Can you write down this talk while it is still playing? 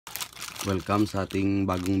Welcome sa ating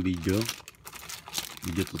bagong video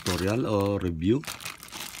tutorial o review.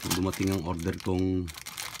 Dumating ang order kong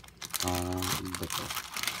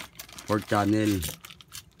 4 channel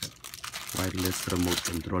wireless remote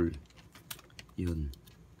control. Yun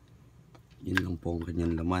lang po ang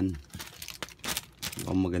kanyang laman.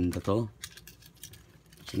 Ang maganda to,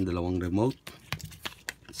 isang dalawang remote,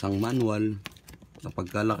 isang manual na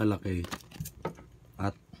pagkalaki-laki,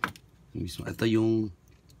 at mismo ito yung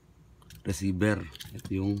receiver,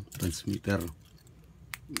 ito yung transmitter.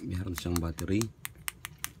 Meron siyang battery,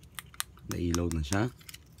 nailaw na siya.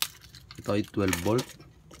 Ito ay 12 volt.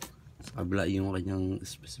 Sa kabila yung kanyang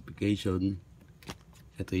specification.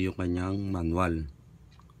 Ito yung kanyang manual,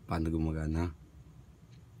 paano gumagana.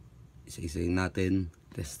 Isa-isayin natin,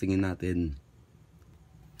 testingin natin.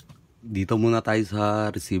 Dito muna tayo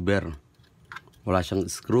sa receiver. Wala siyang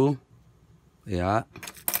screw,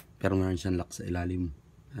 pero meron siyang lock sa ilalim.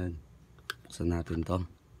 Ayan. Buksan natin to.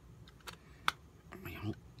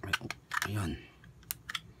 Ayan.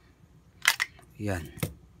 Ayan.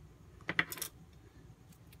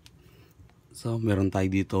 So, meron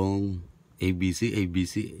tayo ditong ABC,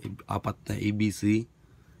 apat na ABC,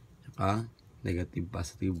 saka negative,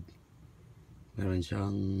 positive. Meron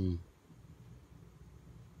siyang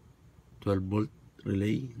 12 volt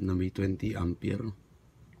relay na may 20 ampere.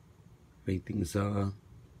 Rating sa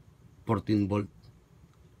 14 volt.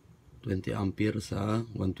 20 ampere sa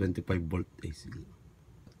 125 volt AC.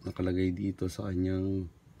 Nakalagay dito sa kanyang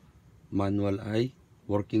manual ay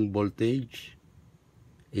working voltage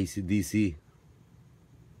AC/DC,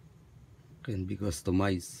 can be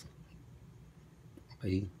customized.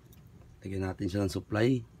 Okay, lagyan natin siya ng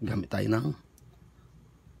supply. Gamit tayo ng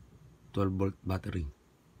 12 volt battery.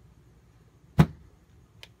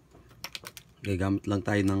 Gagamit lang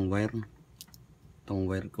tayo ng wire. Itong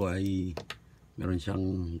wire ko ay meron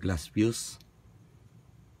siyang glass fuse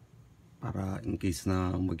para in case na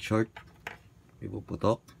mag short, may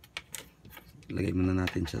puputok. Ilagay muna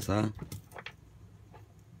natin siya sa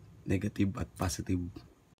negative at positive.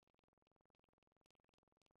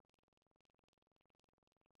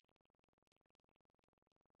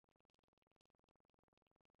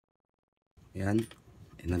 Ayan,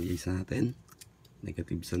 analyze natin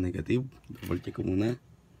negative sa negative. Double check ko muna.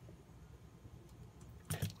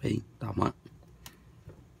 Okay, tama.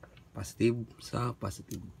 Positive sa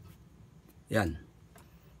positive. Yan.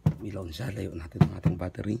 Milaw na siya. Layo natin ang ating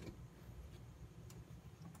battery.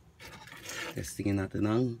 Testingin natin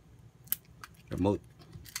ang remote.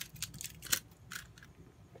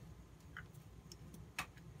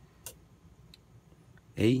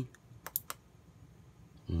 A,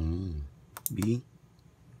 B,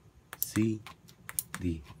 C,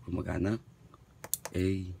 D. Gumagana. A,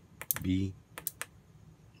 B,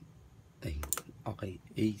 okay,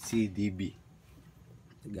 A, C, D, B.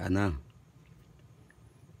 Gana.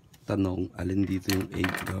 Tanong, alin dito yung A?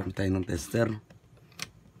 Gawin tayo ng tester.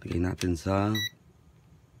 Lagay natin sa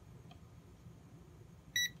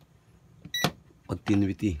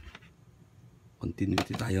continuity.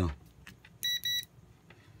 Continuity tayo.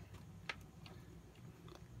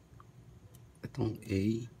 Itong A,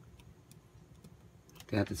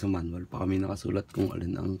 kaya natin sa manual pa kami nakasulat kung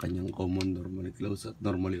alin ang kanyang common, normally close at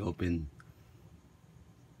normally open.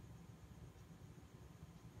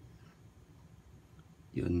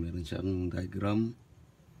 Yun, meron siyang diagram.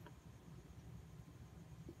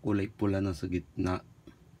 Kulay pula na sa gitna,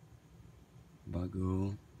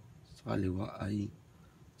 bago sa kaliwa ay,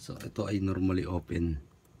 so ito ay normally open.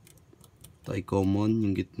 Ito ay common,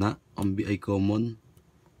 yung gitna. Ang B ay common,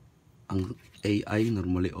 ang A ay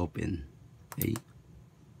normally open. A,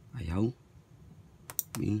 ayaw.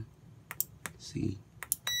 B, C,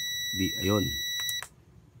 D. Ayun,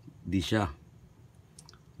 D siya.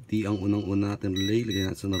 D ang unang-una natin relay.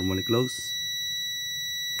 Lagyan natin sa normally close.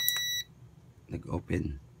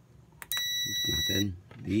 Nag-open. Balik natin.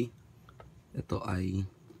 D. Ito ay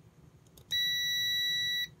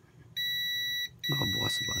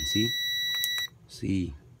nakabukas ba ang C?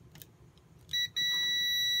 C.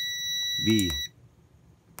 B.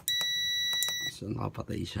 So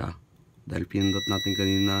nakapatay siya. Dahil pinindot natin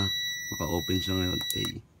kanina, naka-open siya ngayon. A.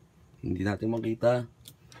 Hindi natin makita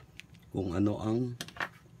kung ano ang,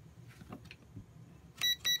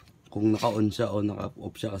 kung naka-on siya o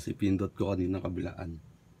naka-off siya kasi pinindot ko kanina kabilaan.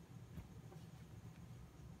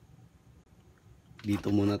 Dito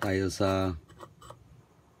muna tayo sa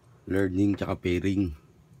learning tsaka pairing.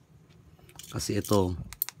 Kasi ito,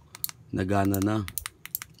 nagana na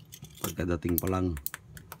pagkadating pa lang.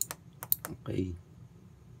 Okay.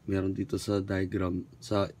 Meron dito sa diagram,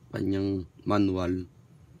 sa kanyang manual,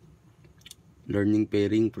 Learning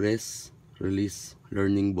pairing, press, release,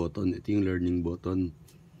 learning button. Ito yung learning button.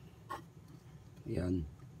 Yan.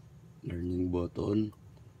 Learning button.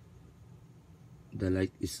 The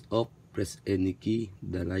light is off. Press any key.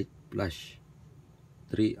 The light flash.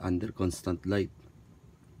 3. Under constant light.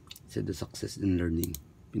 Set the success in learning.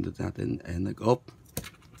 Pindot natin. Ayan, nag-off.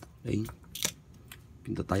 Okay.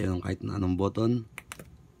 Pindot tayo ng kahit na anong button.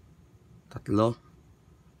 3.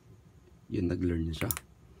 Yun, nag-learn na siya.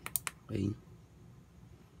 Okay.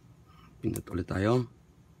 Pindot ulit tayo.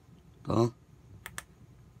 Ito.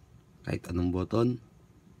 Kahit anong button.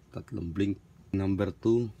 3 blink. Number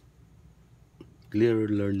 2.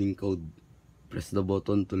 Clear learning code. Press the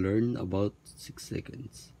button to learn about 6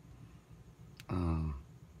 seconds.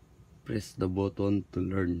 Press the button to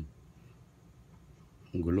learn.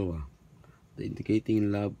 Ang gulo ah. The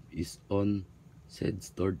indicating lab is on. Said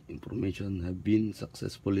stored information have been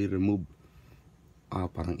successfully removed.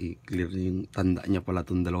 Parang i-clear yung tanda niya pala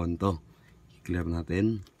itong dalawang to. I-clear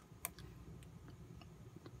natin.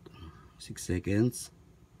 6 seconds.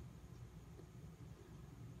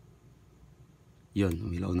 Yun,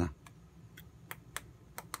 umilaw na.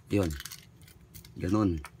 Yun.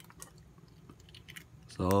 Ganon.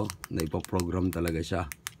 So, naipaprogram talaga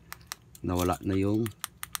siya. Nawala na yung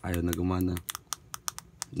ayaw na gumana.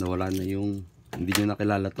 Nawala na yung hindi nyo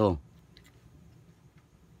nakilala to.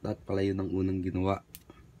 Dapat pala yun ang unang ginawa.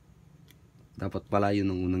 Dapat pala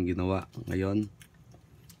yun ang unang ginawa. Ngayon,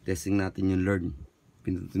 testing natin yung learn.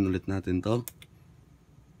 Pindutin ulit natin to.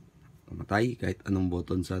 Pamatay kahit anong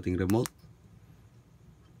button sa ating remote.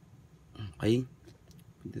 Okay.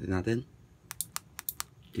 Pindutin natin.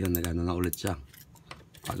 Yun, nagana na ulit siya.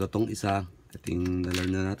 Pag itong isa, ating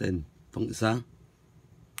na-learn na natin. Itong isa,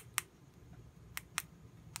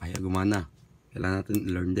 ayaw gumana. Kailangan natin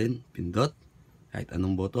learn din. Pindot. Kahit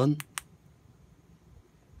anong button.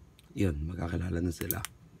 Yun, magkakilala na sila.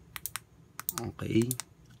 Okay.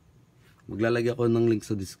 Maglalagay ako ng link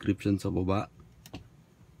sa description sa baba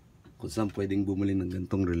kung saan pwedeng bumili ng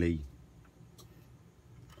gantong relay.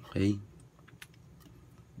 Okay.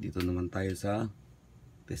 Dito naman tayo sa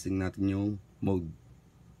testing natin yung mode.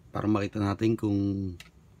 Para makita natin kung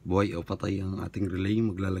buhay o patay ang ating relay,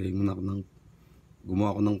 maglalagay muna ako ng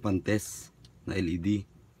gumawa ko ng pan-test na LED.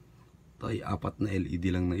 Ito ay 4 na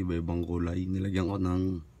LED lang na iba-ibang kulay. Nilagyan ko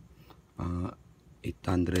ng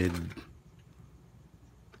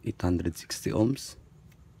 860 ohms.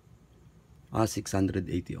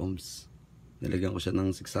 680 ohms. Nilagyan ko siya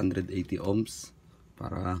ng 680 ohms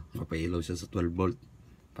para mapailaw siya sa 12 volt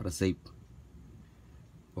para safe.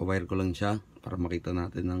 Pa-wire ko lang siya para makita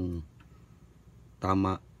natin ng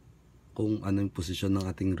tama kung ano yung posisyon ng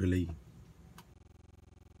ating relay.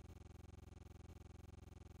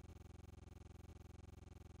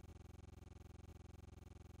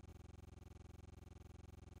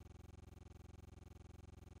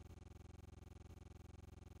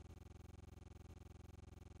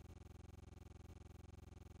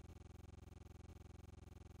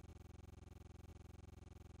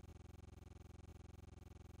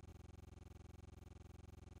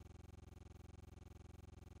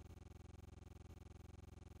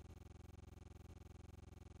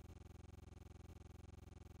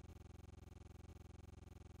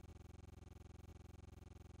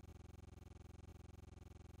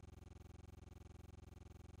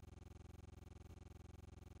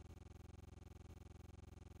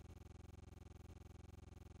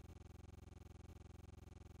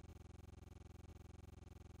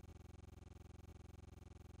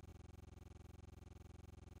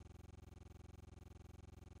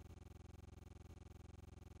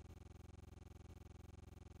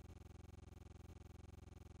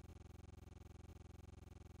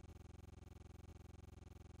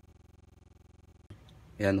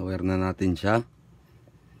 Ayan, aware na natin siya.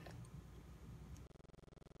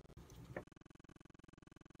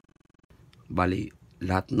 Bali,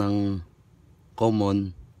 lahat ng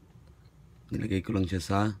common, nilagay ko lang siya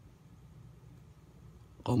sa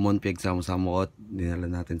common, pinagsama-sama ko at dinala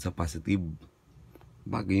natin sa positive.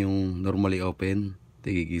 Bago yung normally open,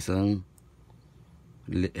 tigigisang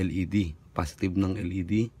LED. Positive ng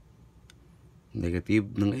LED,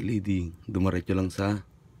 negative ng LED, dumiretso lang sa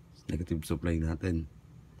negative supply natin.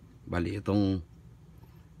 Bali, itong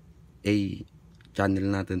A channel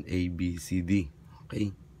natin A, B, C, D.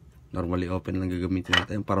 Okay. Normally open lang gagamitin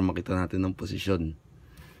natin para makita natin ang posisyon.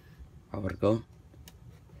 Power ko.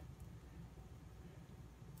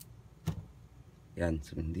 Yan,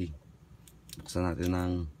 7D. Buksan natin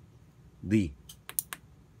ng D.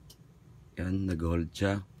 Yan, nag-hold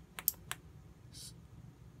siya.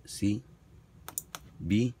 C,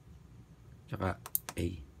 B, tsaka A.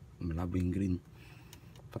 malabo yung green.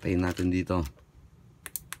 Patayin natin dito.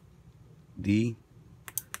 D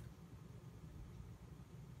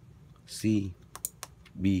C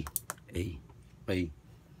B A. Okay.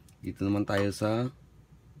 Dito naman tayo sa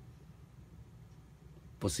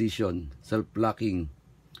position, self-locking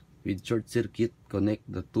with short circuit, connect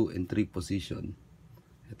the 2 and 3 position.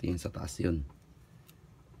 Ito yung sa taas yun.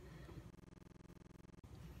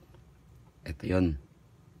 Ito yun.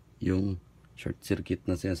 Yung short circuit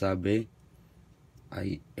na sinasabi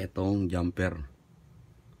ay etong jumper.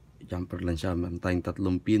 Jumper lang siya. Meron tayong 3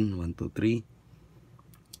 pin. 1, 2,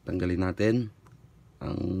 3. Tanggalin natin.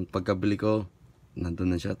 Ang pagkabili ko,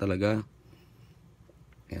 nandun na siya talaga.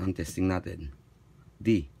 Ayan, testing natin.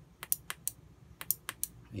 D.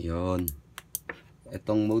 Ayun.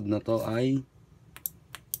 Etong mode na to ay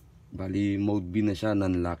bali mode B na siya,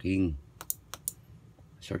 non-locking.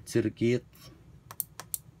 Short circuit,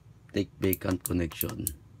 take vacant connection.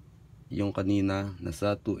 Yung kanina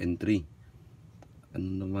nasa 2 and 3.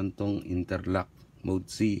 Ano naman tong interlock? Mode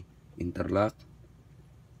C, interlock.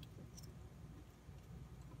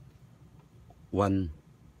 1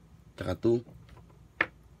 tsaka 2.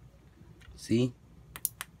 C,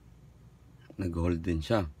 nag-hold din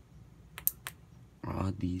siya.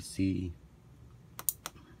 DC.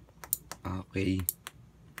 Okay.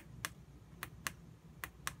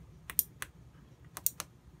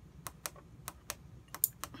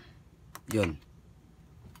 Yun.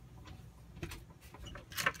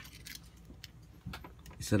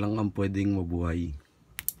 Isa lang ang pwedeng mabuhay.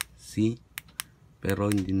 C.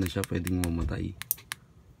 Pero hindi na siya pwedeng mamatay.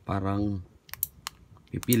 Parang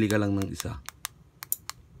pipili ka lang ng isa.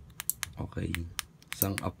 Okay.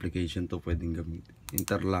 Isang application to pwedeng gamitin.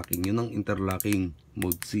 Interlocking. Yun ang interlocking.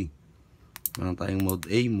 Mode C. Meron tayong mode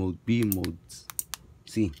A, mode B, mode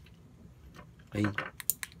C. Okay.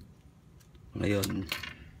 Ngayon,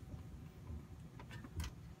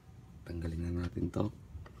 tanggalin na natin to.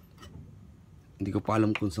 Hindi ko pa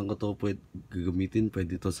alam kung saan ko to gagamitin.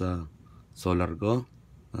 Pwede to sa solar ko,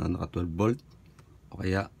 naka 12 volt, o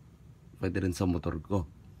kaya pwede rin sa motor ko.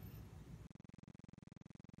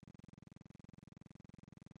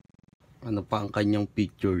 Ano pa ang kanyang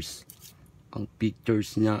features? Ang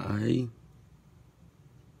features niya ay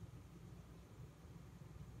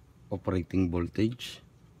operating voltage,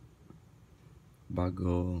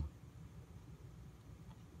 bago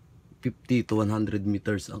 50 to 100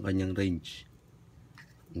 meters ang kanyang range.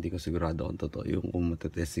 Hindi ko sigurado kung totoo yung kung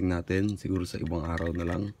matetesting natin, siguro sa ibang araw na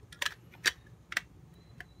lang.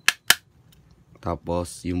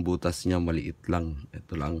 Tapos yung butas niya maliit lang,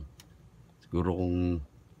 ito lang. Siguro kung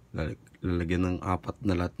lalagyan ng 4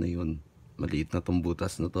 na lahat na yun, maliit na tong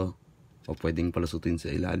butas na to, o pwedeng palasutin sa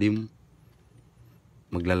ilalim.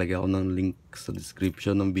 Maglalagay ako ng link sa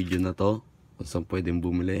description ng video na to kung saan pwedeng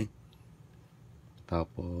bumili.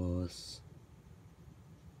 Tapos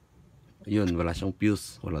yun, wala siyang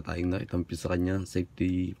fuse. Wala tayong nakitang fuse sa kanya.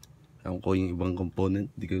 Safety, ewan ko yung ibang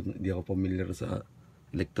component, di ako familiar sa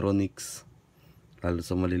electronics, lalo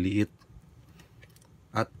sa maliliit.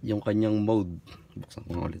 At yung kanyang mode, buksan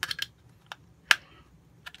ko ulit.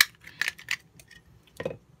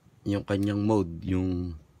 Yung kanyang mode,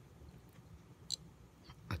 yung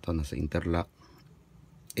ito nasa interlock.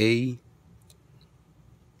 A,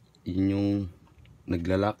 yun yung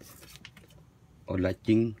naglalak o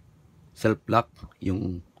latching. Self-lock,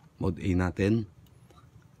 yung mode A natin.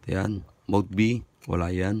 Ayan. Mode B,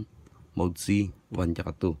 wala yan. Mode C, 1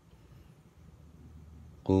 tsaka 2.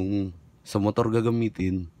 Kung sa motor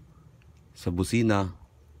gagamitin, sa busina,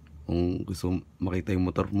 kung gusto makita yung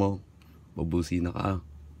motor mo, babusina ka,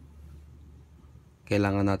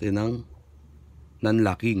 kailangan natin ng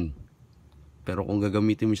non-locking. Pero kung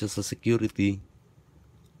gagamitin mo siya sa security,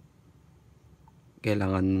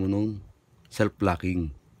 kailangan mo nung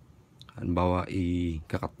self-locking. Halimbawa,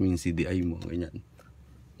 ikakat mo yung CDI mo, ganyan,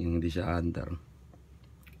 yung hindi siya under.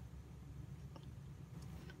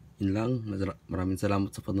 Yun lang. Maraming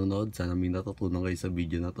salamat sa panonood. Sana may natutunan kayo sa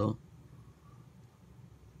video na to.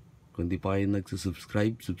 Kung di pa kayo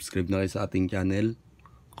nagsusubscribe, subscribe na kayo sa ating channel.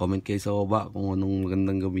 Comment kayo sa baba kung anong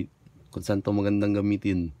magandang kung saan to magandang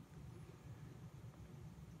gamitin.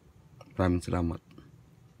 Maraming salamat.